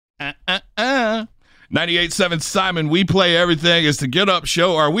98.7 Simon, we play everything is the Get Up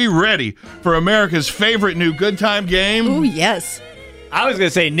Show. Are we ready for America's favorite new Good Time game? Oh, yes. I was going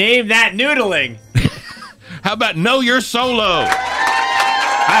to say, name that noodling. How about Know Your Solo?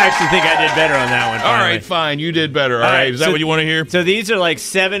 I actually think I did better on that one. All right, fine. You did better. All right. Is that what you want to hear? So these are like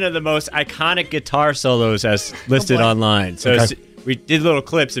 7 of the most iconic guitar solos as listed online. So we did little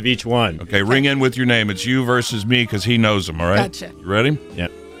clips of each one. Okay, ring in with your name. It's you versus me because he knows them, all right? Gotcha. You ready?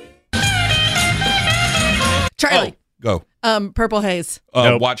 Yep. Charley. Go. Purple Haze.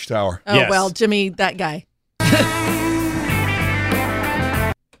 Nope. Watchtower. Oh, Yes. well, Jimmy, that guy.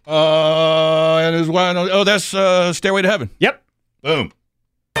 And there's one. Oh, that's Stairway to Heaven. Yep. Boom.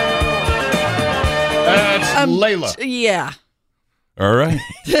 That's Layla. Yeah. All right.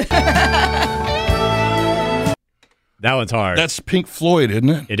 That one's hard. That's Pink Floyd, isn't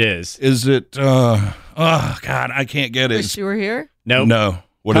it? It is. Is it? Oh God, I can't get it. Wish you were here. Nope. No.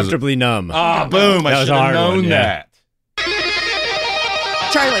 What is it? Comfortably numb. Ah, boom! I That was should a have hard known one, yeah.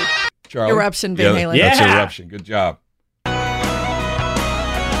 that. Charlie. Eruption, Van Halen. Yeah. That's Eruption. Good job.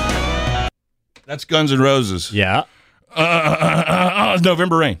 That's Guns N' Roses. Yeah.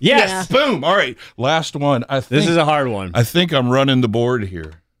 November Rain. Yes. Yeah. Boom! All right, last one. This is a hard one. I think I'm running the board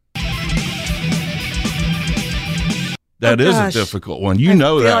here. That is a gosh. difficult one. You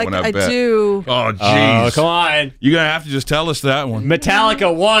know feel that like one, I bet. do. Oh, jeez. Oh, come on. You're going to have to just tell us that one.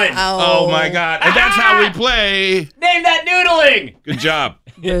 Metallica won. Oh, my God. And that's how we play. Name that noodling. Good job.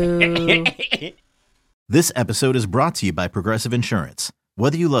 Boo. This episode is brought to you by Progressive Insurance.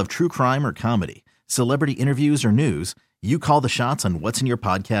 Whether you love true crime or comedy, celebrity interviews or news, you call the shots on what's in your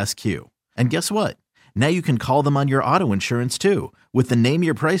podcast queue. And guess what? Now you can call them on your auto insurance too with the Name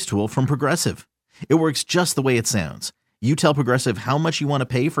Your Price tool from Progressive. It works just the way it sounds. You tell Progressive how much you want to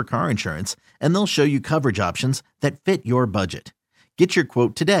pay for car insurance, and they'll show you coverage options that fit your budget. Get your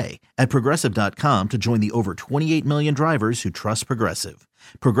quote today at Progressive.com to join the over 28 million drivers who trust Progressive.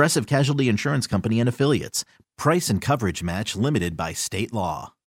 Progressive Casualty Insurance Company and Affiliates. Price and coverage match limited by state law.